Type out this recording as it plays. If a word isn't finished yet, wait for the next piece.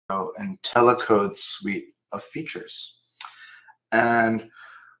IntelliCode suite of features. And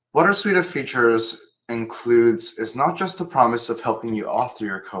what our suite of features includes is not just the promise of helping you author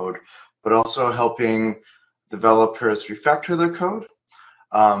your code, but also helping developers refactor their code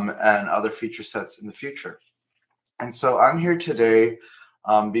and other feature sets in the future. And so I'm here today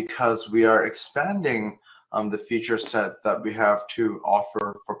because we are expanding the feature set that we have to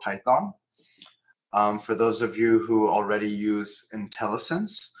offer for Python. For those of you who already use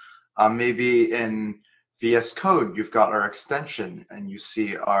IntelliSense, maybe in VS Code, you've got our extension and you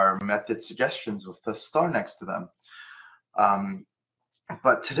see our method suggestions with the star next to them.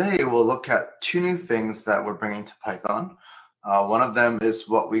 But today we'll look at two new things that we're bringing to Python. One of them is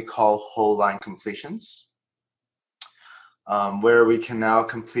what we call whole line completions, where we can now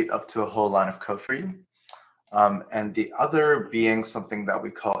complete up to a whole line of code for you. And the other being something that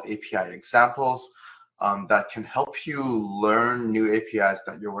we call API examples that can help you learn new APIs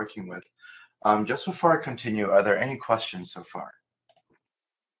that you're working with. Just before I continue, are there any questions so far?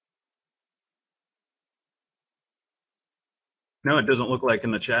 No, it doesn't look like in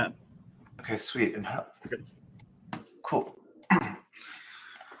the chat. Okay, sweet. And how? Okay. Cool.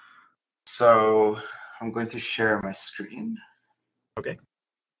 So I'm going to share my screen. Okay.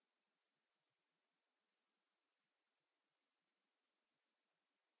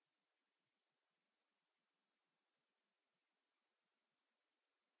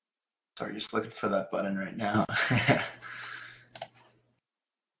 Sorry, just looking for that button right now.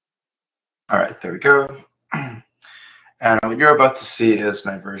 All right, there we go. And what you're about to see is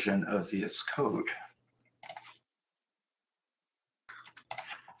my version of VS Code.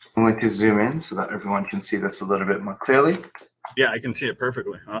 I'm going to zoom in so that everyone can see this a little bit more clearly. Yeah, I can see it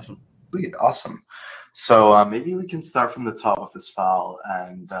perfectly. Awesome. Sweet, awesome. So maybe we can start from the top of this file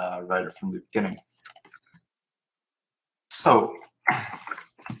and write it from the beginning. So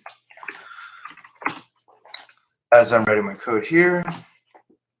as I'm writing my code here,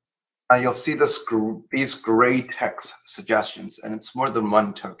 you'll see these gray text suggestions, and it's more than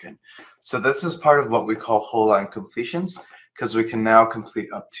one token. So this is part of what we call whole line completions, because we can now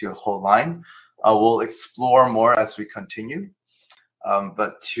complete up to a whole line. We'll explore more as we continue.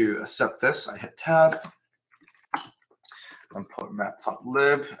 But to accept this, I hit tab, import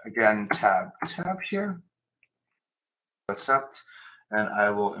matplotlib, again, tab here, accept, and I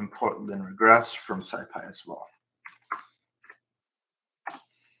will import linregress from SciPy as well.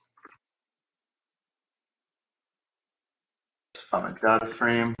 Found my data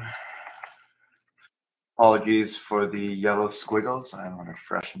frame. Apologies for the yellow squiggles. I'm on a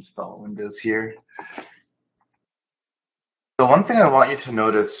fresh install Windows here. So one thing I want you to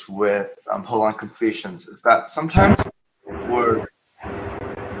notice with whole line completions is that sometimes I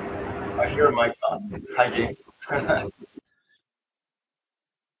hear a mic on. Hi, James.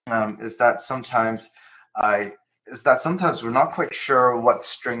 Is that sometimes we're not quite sure what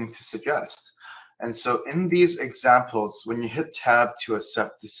string to suggest. And so in these examples, when you hit tab to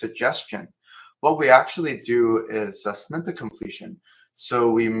accept the suggestion, what we actually do is a snippet completion.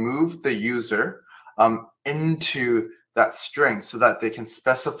 So we move the user into that string so that they can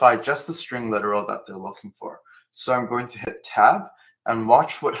specify just the string literal that they're looking for. So I'm going to hit tab and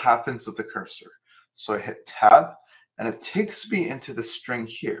watch what happens with the cursor. So I hit tab and it takes me into the string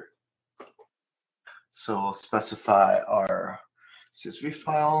here. So we'll specify our CSV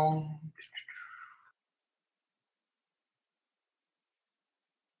file.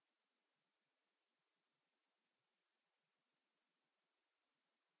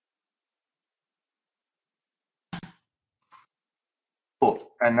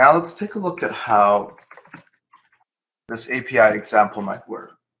 Cool. And now let's take a look at how this API example might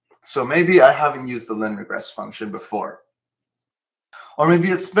work. So maybe I haven't used the linregress function before, or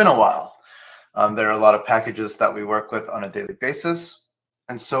maybe it's been a while. There are a lot of packages that we work with on a daily basis.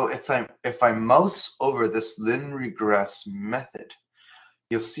 And so if I mouse over this linregress method,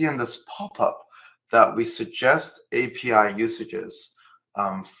 you'll see in this pop-up that we suggest API usages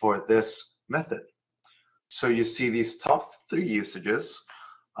for this method. So you see these top 3 usages,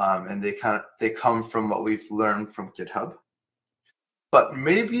 and they come from what we've learned from GitHub. But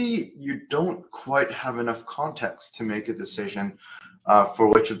maybe you don't quite have enough context to make a decision for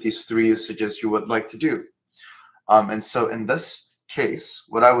which of these 3 usages you would like to do. And so in this case,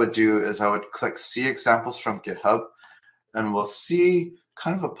 what I would do is I would click See Examples from GitHub, and we'll see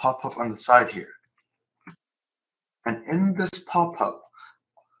kind of a pop-up on the side here. And in this pop-up,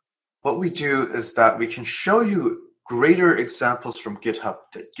 what we do is that we can show you greater examples from GitHub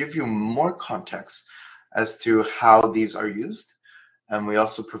that give you more context as to how these are used. And we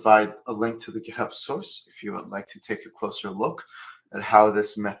also provide a link to the GitHub source if you would like to take a closer look at how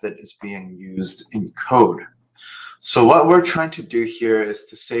this method is being used in code. So what we're trying to do here is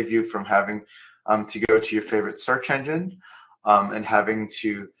to save you from having to go to your favorite search engine and having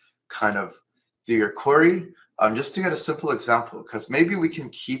to kind of do your query. Just to get a simple example, because maybe we can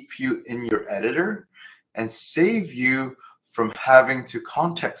keep you in your editor and save you from having to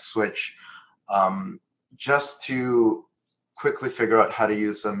context switch just to quickly figure out how to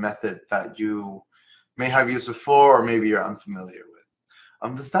use a method that you may have used before or maybe you're unfamiliar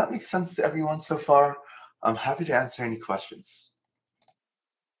with. Does that make sense to everyone so far? I'm happy to answer any questions.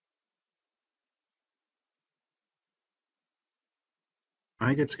 I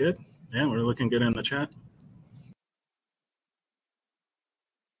think it's good. Yeah, we're looking good in the chat.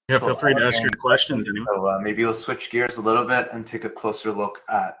 Yeah, feel free to ask your questions. So maybe we'll switch gears a little bit and take a closer look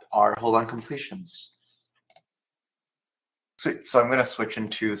at our hold-on completions. Sweet. So I'm going to switch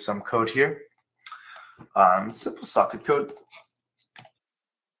into some code here. Simple socket code.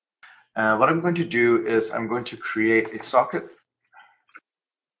 What I'm going to do is I'm going to create a socket.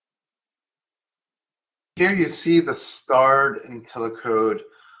 Here you see the starred IntelliCode,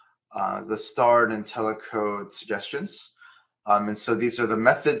 suggestions. And so these are the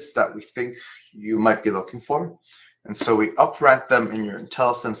methods that we think you might be looking for. And so we uprank them in your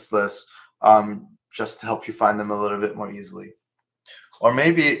IntelliSense list just to help you find them a little bit more easily. Or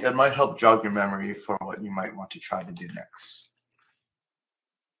maybe it might help jog your memory for what you might want to try to do next.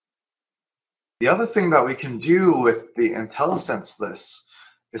 The other thing that we can do with the IntelliSense list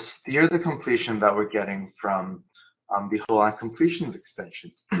is steer the completion that we're getting from the hold-on completions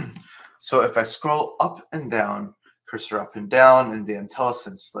extension. So if I scroll up and down, cursor up and down in the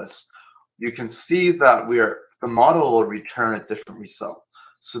IntelliSense list, you can see that the model will return a different result.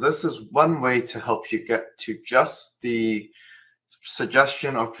 So this is one way to help you get to just the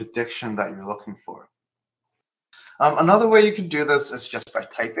suggestion or prediction that you're looking for. Another way you can do this is just by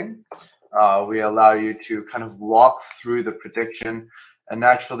typing. We allow you to kind of walk through the prediction, and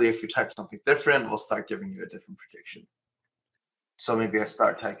naturally, if you type something different, we'll start giving you a different prediction. So maybe I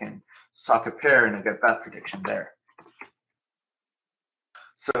start typing socket pair and I get that prediction there.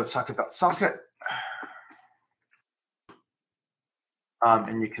 So socket.socket.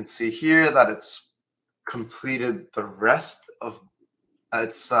 And you can see here that it's completed the rest of,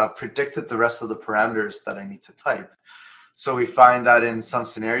 it's predicted the rest of the parameters that I need to type. So we find that in some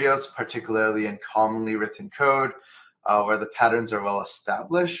scenarios, particularly in commonly written code, where the patterns are well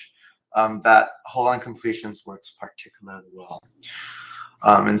established, that hold-on completions works particularly well.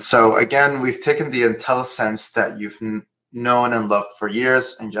 And so again, we've taken the IntelliSense that you've known and loved for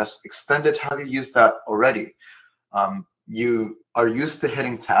years and just extended how you use that already. You are used to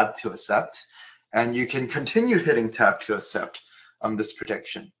hitting tab to accept, and you can continue hitting tab to accept this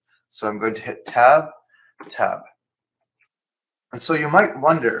prediction. So I'm going to hit tab, tab. And so you might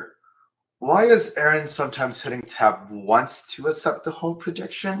wonder, why is Aaron sometimes hitting tab once to accept the whole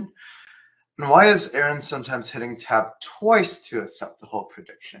prediction? And why is Aaron sometimes hitting tab twice to accept the whole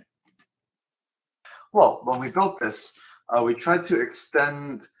prediction? Well, when we built this, we tried to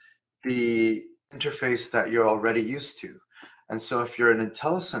extend the interface that you're already used to. And so if you're an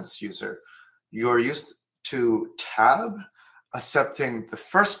IntelliSense user, you're used to tab accepting the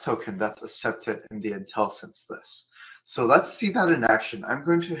first token that's accepted in the IntelliSense list. So let's see that in action. I'm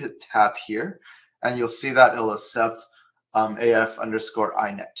going to hit tab here, and you'll see that it'll accept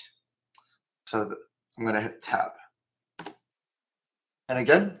AF_INET. So I'm going to hit tab. And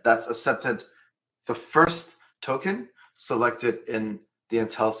again, that's accepted the first token selected in the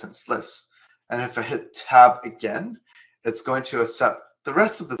IntelliSense list. And if I hit tab again, it's going to accept the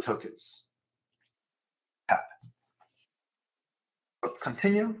rest of the tokens. Tab. Let's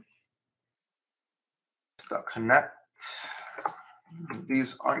continue. .connect.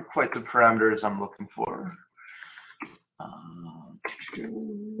 These aren't quite the parameters I'm looking for.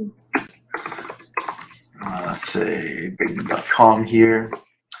 Let's say bing.com here.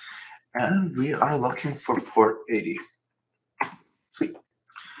 And we are looking for port 80. Sweet.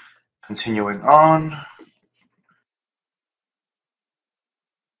 Continuing on.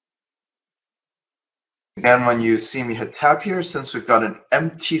 Again, when you see me hit tab here, since we've got an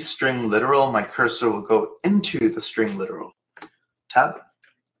empty string literal, my cursor will go into the string literal. Tab.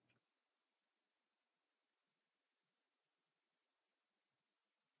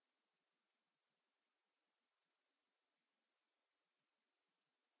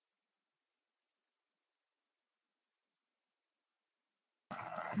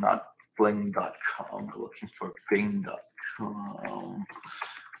 Not bling.com, we're looking for bing.com.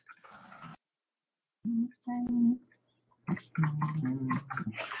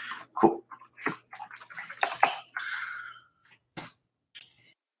 Cool.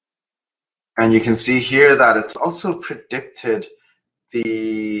 And you can see here that it's also predicted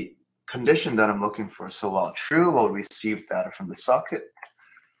the condition that I'm looking for. So while true, we'll receive data from the socket.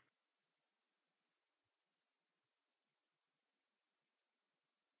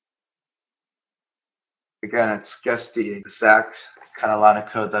 Again, it's guessed the exact kind of line of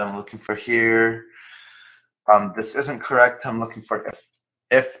code that I'm looking for here. This isn't correct. I'm looking for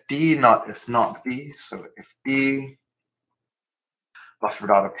if D, not if not D. So if D,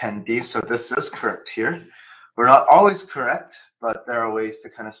 buffer.append D. So this is correct here. We're not always correct, but there are ways to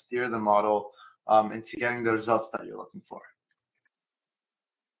kind of steer the model into getting the results that you're looking for.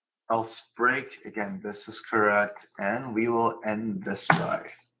 Else break, again, this is correct. And we will end this by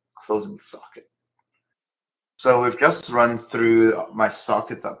closing the socket. So we've just run through my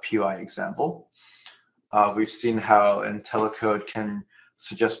socket.py example. We've seen how IntelliCode can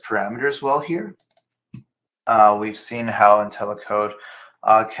suggest parameters well here. We've seen how IntelliCode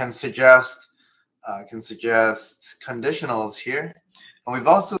can suggest conditionals here. And we've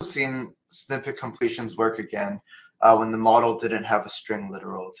also seen snippet completions work again when the model didn't have a string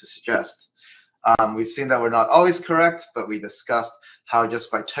literal to suggest. We've seen that we're not always correct, but we discussed how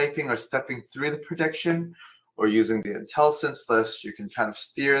just by typing or stepping through the prediction or using the IntelliSense list, you can kind of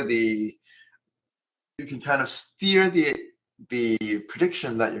steer the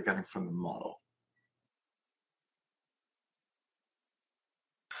prediction that you're getting from the model.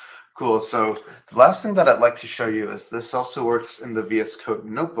 Cool. So the last thing that I'd like to show you is this also works in the VS Code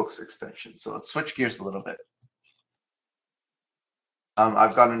Notebooks extension. So let's switch gears a little bit.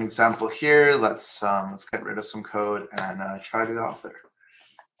 I've got an example here. Let's get rid of some code and try the author.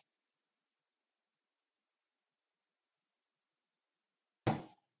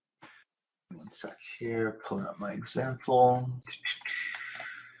 One sec here, pulling up my example.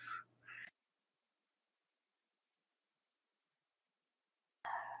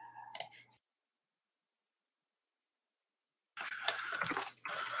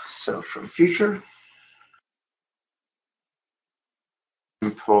 So from future,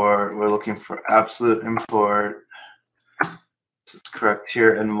 import, we're looking for absolute import. This is correct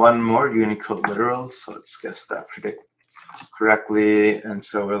here. And one more, Unicode literal. So let's guess that predict correctly. And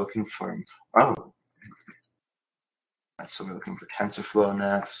so we're looking for, so we're looking for TensorFlow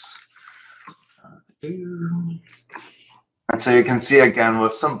next. And so you can see again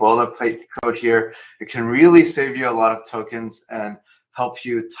with some boilerplate code here, it can really save you a lot of tokens and help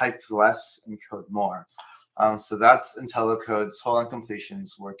you type less and code more. So that's IntelliCode's whole line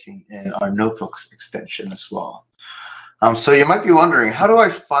completions working in our notebooks extension as well. So you might be wondering, how do I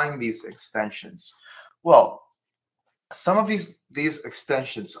find these extensions? Well, some of these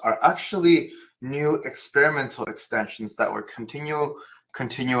extensions are actually new experimental extensions that we're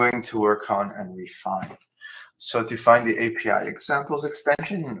continuing to work on and refine. So to find the API examples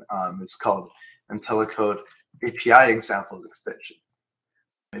extension, it's called IntelliCode API examples extension.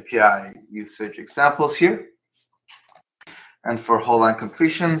 API usage examples here. And for whole line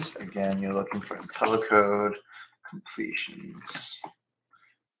completions, again, you're looking for IntelliCode completions.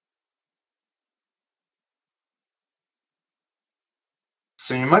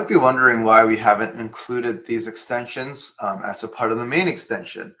 So you might be wondering why we haven't included these extensions as a part of the main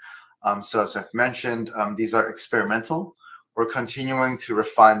extension. So as I've mentioned, these are experimental. We're continuing to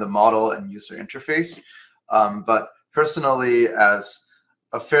refine the model and user interface. But personally, as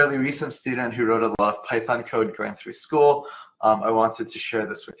a fairly recent student who wrote a lot of Python code going through school, I wanted to share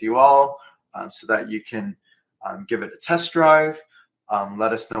this with you all so that you can give it a test drive.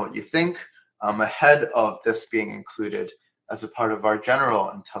 Let us know what you think ahead of this being included as a part of our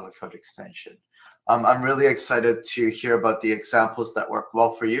general IntelliCode extension. I'm really excited to hear about the examples that work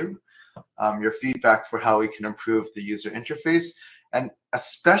well for you, your feedback for how we can improve the user interface, and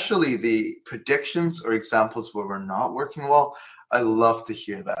especially the predictions or examples where we're not working well. I love to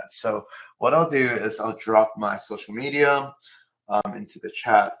hear that. So what I'll do is I'll drop my social media into the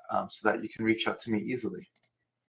chat so that you can reach out to me easily.